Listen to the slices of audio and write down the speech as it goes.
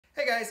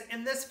Hey guys,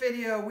 in this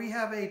video we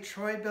have a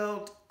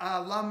Troy-Bilt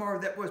lawnmower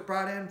that was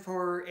brought in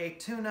for a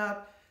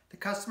tune-up. The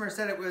customer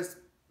said it was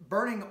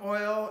burning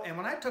oil, and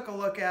when I took a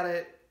look at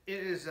it, it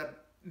is a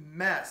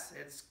mess.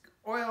 It's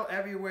oil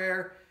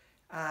everywhere.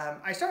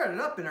 I started it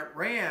up and it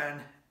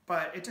ran,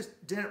 but it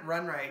just didn't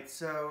run right.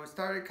 So I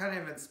started kind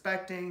of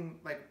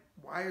inspecting, like,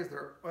 why is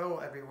there oil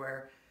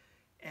everywhere?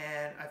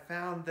 And I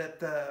found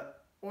that the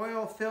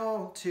oil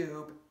fill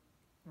tube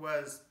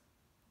was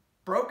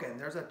broken.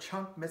 There's a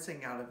chunk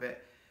missing out of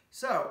it.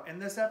 So in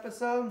this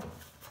episode,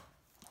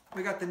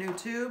 we got the new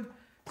tube.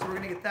 So we're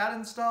gonna get that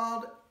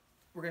installed.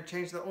 We're gonna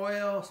change the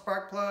oil,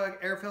 spark plug,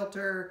 air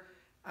filter,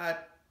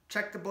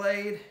 check the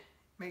blade,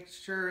 make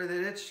sure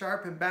that it's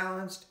sharp and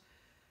balanced,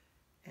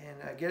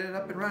 and get it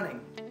up and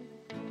running.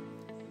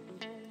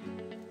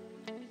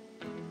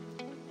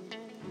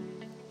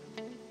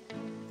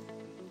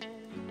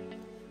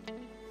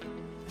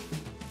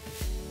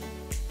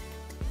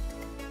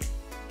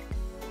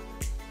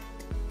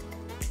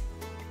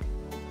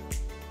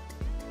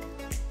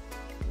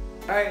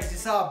 Alright, as you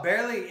saw,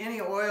 barely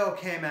any oil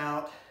came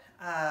out,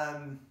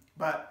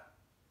 but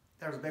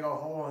there was a big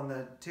old hole in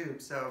the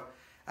tube. So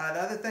the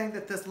other thing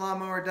that this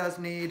lawnmower does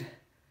need,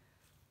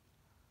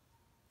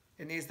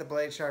 it needs the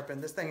blade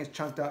sharpened. This thing is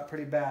chunked up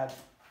pretty bad.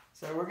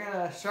 So we're going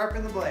to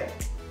sharpen the blade.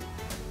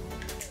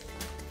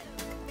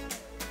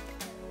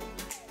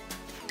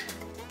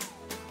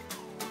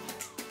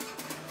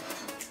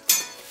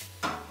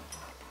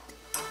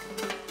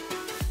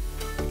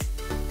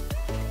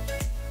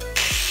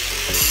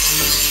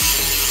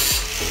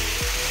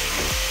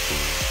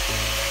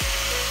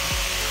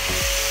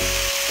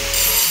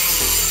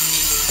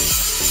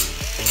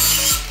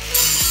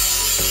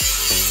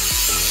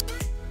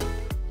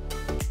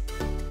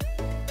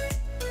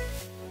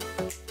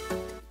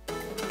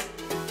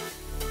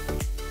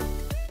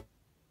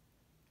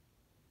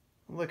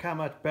 Look how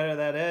much better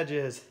that edge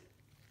is.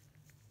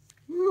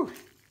 Woo.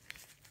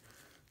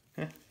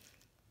 It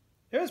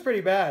was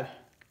pretty bad.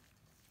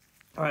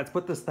 All right, let's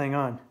put this thing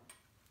on.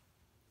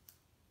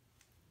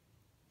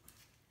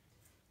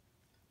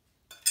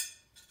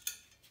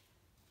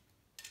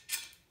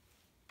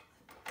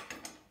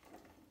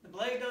 The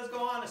blade does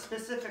go on a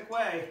specific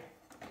way.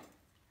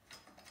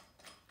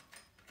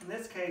 In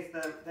this case,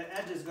 the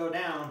edges go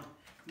down.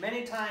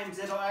 Many times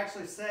it'll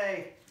actually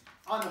say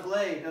on the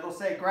blade, it'll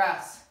say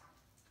grass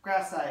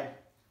side.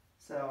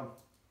 So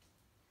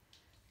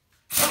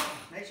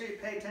make sure you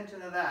pay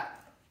attention to that.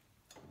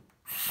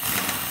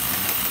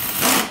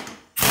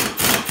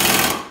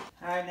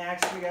 Alright,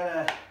 next we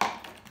gotta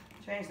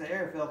change the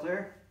air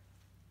filter.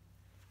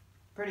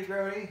 Pretty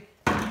grody.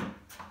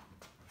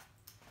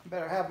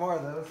 Better have more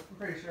of those. I'm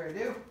pretty sure I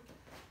do.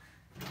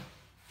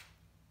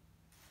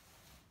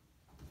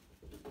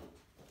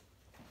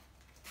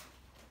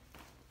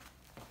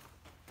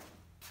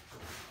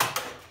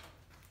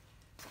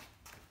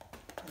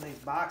 These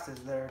boxes,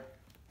 they're,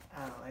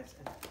 I don't know, it's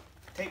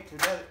taped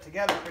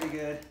together pretty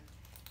good.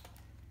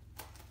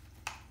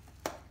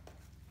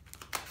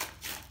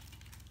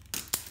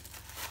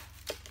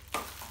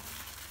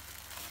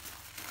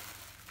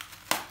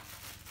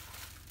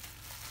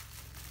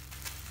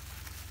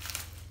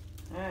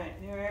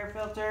 Alright, new air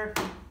filter.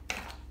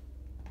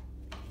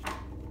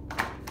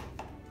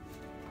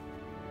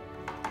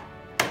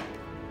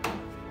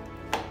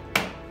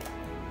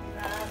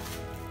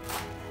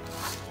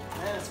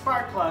 And a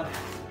spark plug.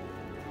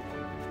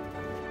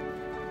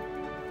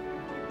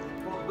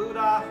 Boot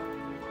off.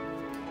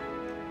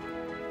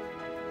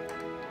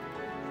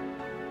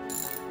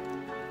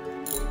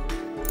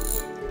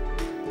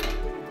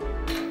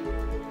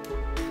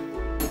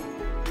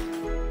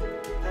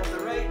 Have the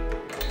right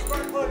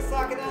spark plug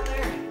socket on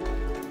there.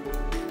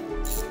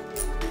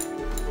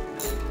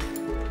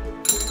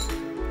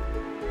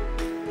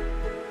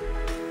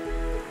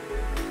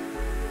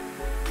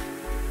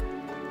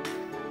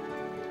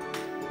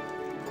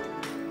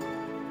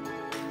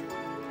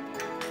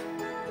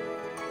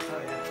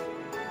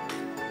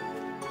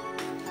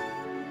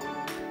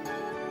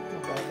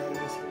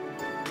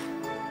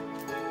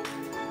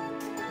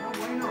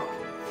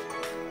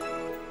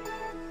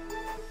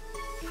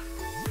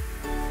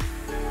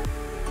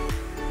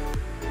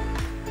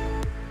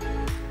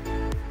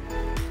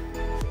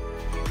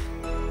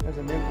 There's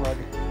a new plug.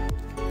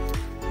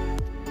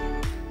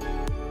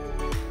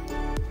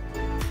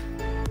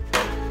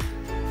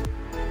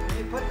 When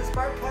you put the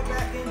spark plug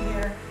back in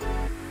here,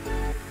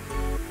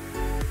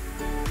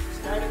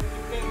 start it with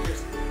your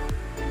fingers.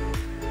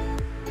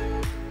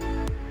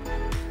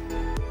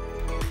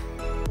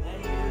 Then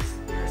use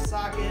your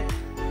socket.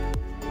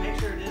 Make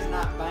sure it is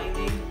not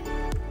binding.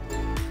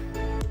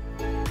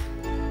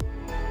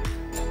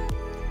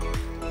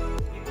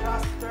 You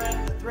cross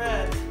the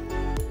threads.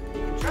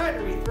 You can try to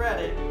rethread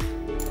it.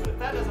 But if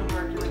that doesn't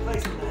work, you're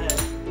replacing the head.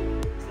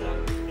 So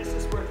it's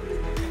just worth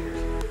using your fingers.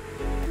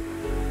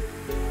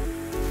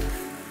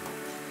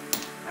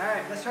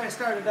 Alright, let's try to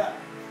start it up.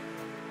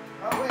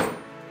 Oh wait.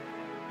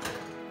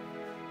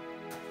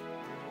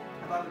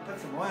 How about we put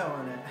some oil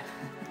in it?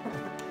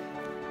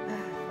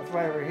 That's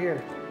why we're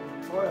here.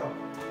 Oil.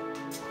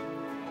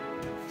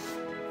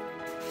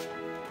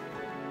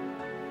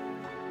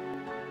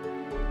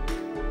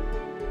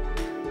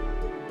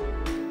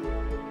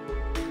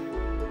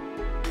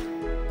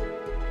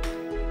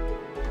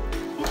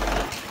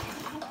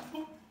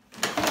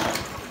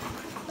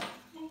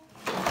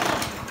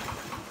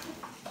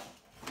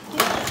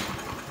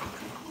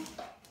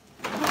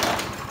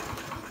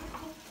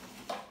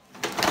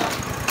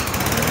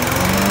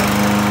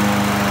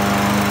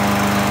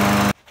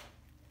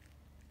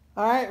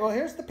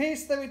 the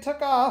piece that we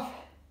took off.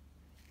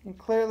 You can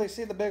clearly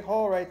see the big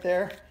hole right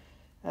there.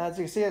 As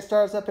you can see, it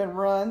starts up and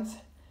runs.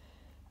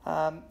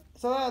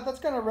 So that's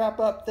going to wrap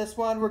up this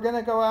one. We're going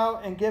to go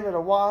out and give it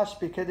a wash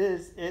because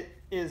it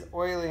is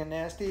oily and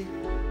nasty.